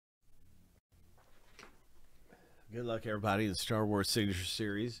Good luck, everybody, in the Star Wars Signature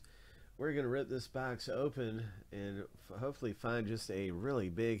Series. We're going to rip this box open and hopefully find just a really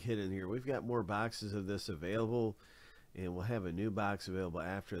big hit in here. We've got more boxes of this available, and we'll have a new box available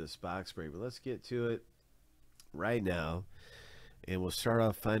after this box break. But let's get to it right now, and we'll start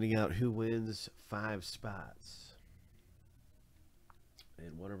off finding out who wins 5 spots.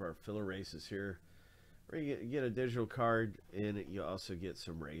 And one of our filler races here, where you get a digital card, and you also get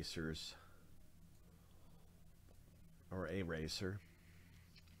some racers. Or a racer.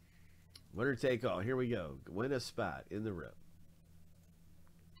 Winner take all. Here we go. Win a spot in the rip.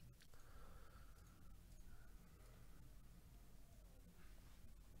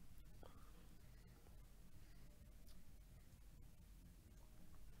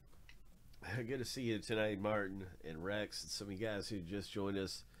 Good to see you tonight, Martin and Rex, and some of you guys who just joined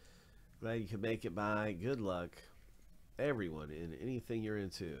us. Glad you can make it by. Good luck, everyone, in anything you're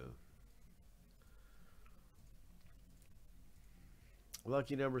into.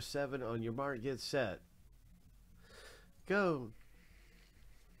 Lucky number 7 on your mark, get set. Go.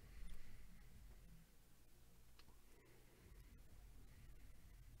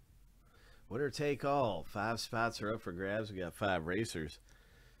 Winner take all. 5 spots are up for grabs. We got 5 racers.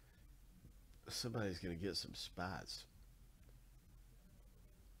 Somebody's going to get some spots.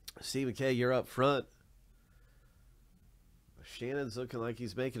 Stephen K., you're up front. Shannon's looking like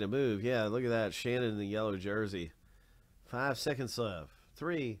he's making a move. Yeah, look at that. Shannon in the yellow jersey. 5 seconds left.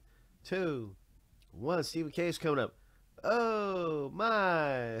 3, 2, 1. Stephen K's coming up. Oh,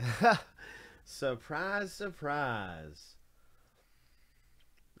 my. Surprise, surprise.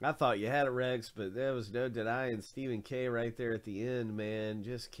 I thought you had it, Rex, but there was no denying Stephen K right there at the end, man.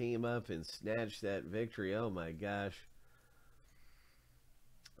 Just came up and snatched that victory. Oh, my gosh.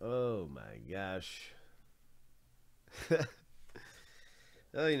 Oh, my gosh.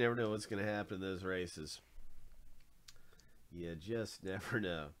 Oh, you never know what's going to happen in those races. You just never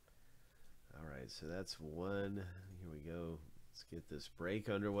know. All right, so that's 1. Here we go. Let's get this break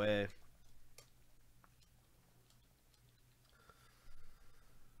underway.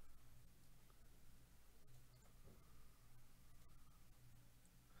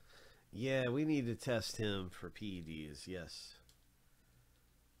 Yeah, we need to test him for PEDs, yes.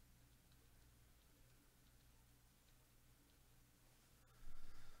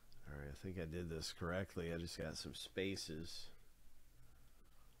 I think I did this correctly. I just got some spaces.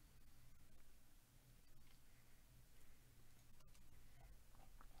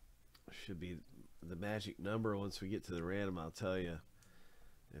 Should be the magic number. Once we get to the random, I'll tell you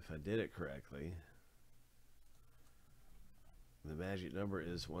if I did it correctly. The magic number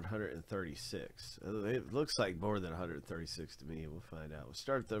is 136. It looks like more than 136 to me. We'll find out. We'll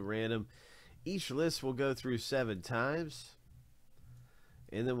start the random. Each list will go through 7 times.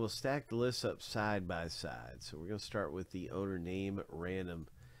 And then we'll stack the lists up side by side. So we're going to start with the owner name random.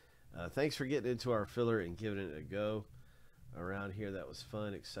 Thanks for getting into our filler and giving it a go around here. That was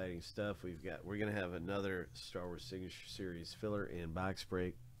fun, exciting stuff. We're going to have another Star Wars Signature Series filler and box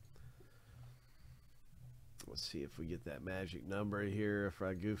break. Let's see if we get that magic number here. If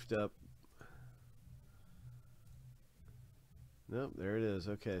I goofed up. Nope, there it is.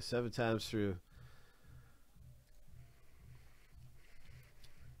 Okay, 7 times through.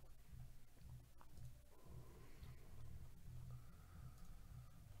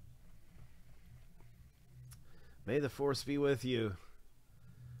 May the force be with you.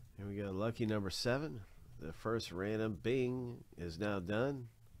 Here we go. Lucky number 7. The first random bing is now done.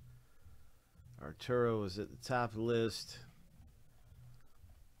 Arturo is at the top of the list,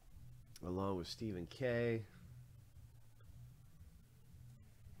 along with Stephen K.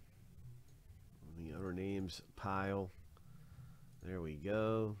 The owner names pile. There we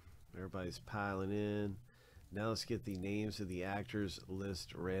go. Everybody's piling in. Now let's get the names of the actors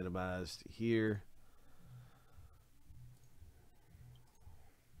list randomized here.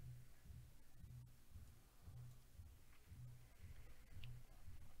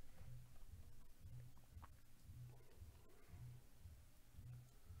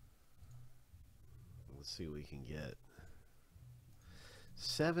 Let's see what we can get.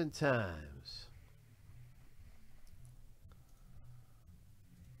 7 times.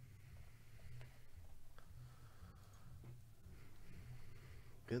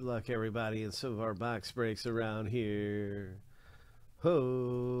 Good luck, everybody, in some of our box breaks around here.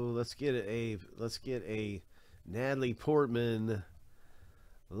 Oh, let's get a Natalie Portman.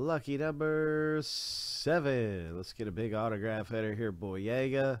 Lucky number 7. Let's get a big autograph header here,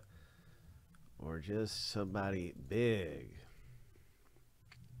 Boyega. Or just somebody big.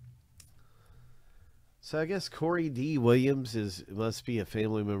 So I guess Corey D. Williams must be a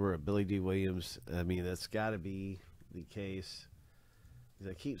family member of Billy D. Williams. I mean, that's got to be the case.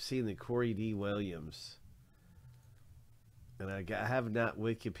 I keep seeing the Corey D. Williams, and I have not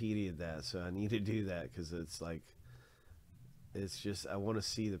Wikipedia'd that, so I need to do that because it's just I want to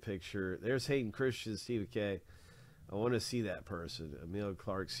see the picture. There's Hayden Christian, Stephen K. I want to see that person. Amelia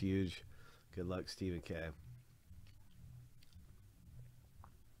Clark's huge. Good luck, Stephen K.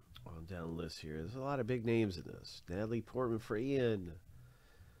 On down the list here. There's a lot of big names in this. Natalie Portman for Ian.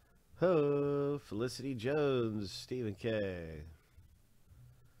 Ho, Felicity Jones, Stephen K.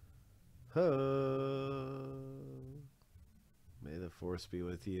 Ho. May the force be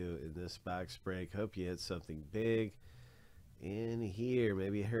with you in this box break. Hope you hit something big in here.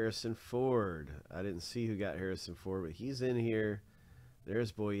 Maybe Harrison Ford. I didn't see who got Harrison Ford, but he's in here.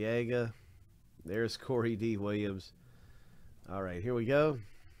 There's Boyega. There's Corey D. Williams. All right, here we go.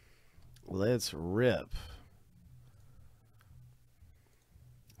 Let's rip.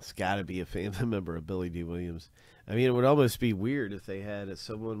 It's got to be a family member of Billy D. Williams. I mean, it would almost be weird if they had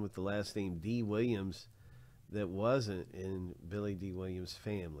someone with the last name D. Williams that wasn't in Billy D. Williams'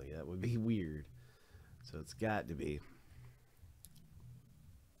 family. That would be weird. So it's got to be.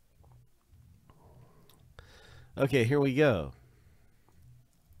 Okay, here we go.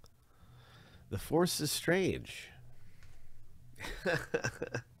 The Force is strange.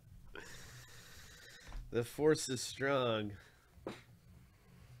 The Force is strong.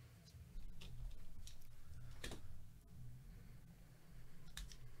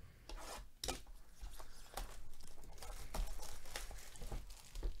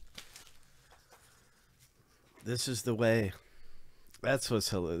 This is the way. That's so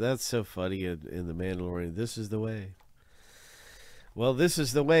funny in The Mandalorian. This is the way. Well, this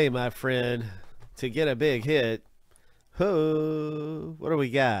is the way, my friend, to get a big hit. Ho! What do we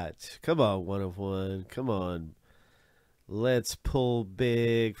got? Come on, 1 of 1. Come on. Let's pull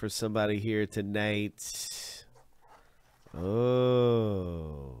big for somebody here tonight.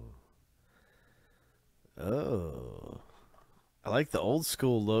 Oh. Oh. I like the old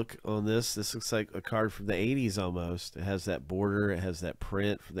school look on this. This looks like a card from the 80s almost. It has that border. It has that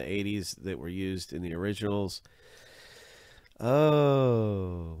print from the 80s that were used in the originals.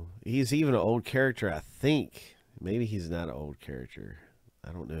 Oh. He's even an old character, I think. Maybe he's not an old character.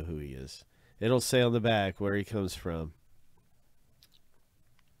 I don't know who he is. It'll say on the back where he comes from.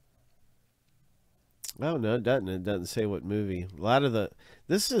 Oh, no, it doesn't. It doesn't say what movie. A lot of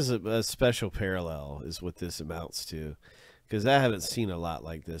this is a special parallel is what this amounts to. Because I haven't seen a lot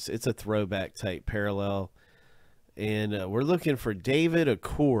like this. It's a throwback type parallel. And we're looking for David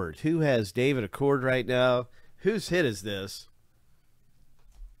Accord. Who has David Accord right now? Whose hit is this?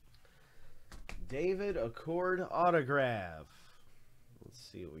 David Accord autograph. Let's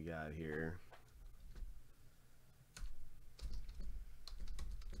see what we got here.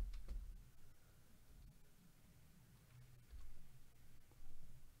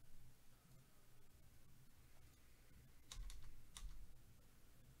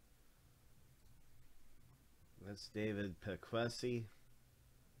 That's David Pequesi.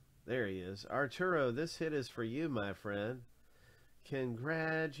 There he is. Arturo, this hit is for you, my friend.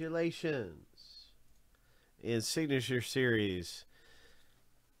 Congratulations. In Signature Series.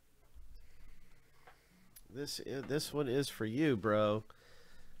 This one is for you, bro.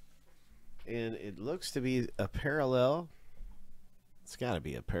 And it looks to be a parallel. It's got to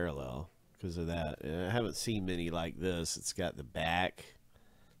be a parallel because of that. And I haven't seen many like this. It's got the back.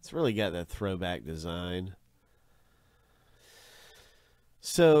 It's really got that throwback design.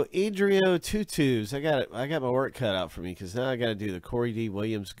 So Adrio Tutus, I got my work cut out for me because now I got to do the Corey D.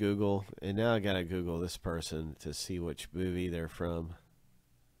 Williams Google, and now I got to Google this person to see which movie they're from.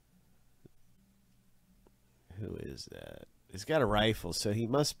 Who is that? He's got a rifle, so he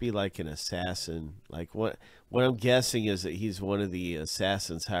must be like an assassin. Like what I'm guessing is that he's one of the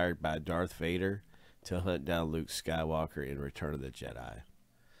assassins hired by Darth Vader to hunt down Luke Skywalker in Return of the Jedi.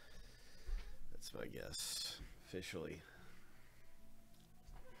 That's my guess, officially.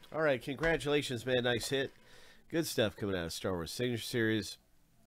 All right, congratulations, man. Nice hit. Good stuff coming out of Star Wars Signature Series.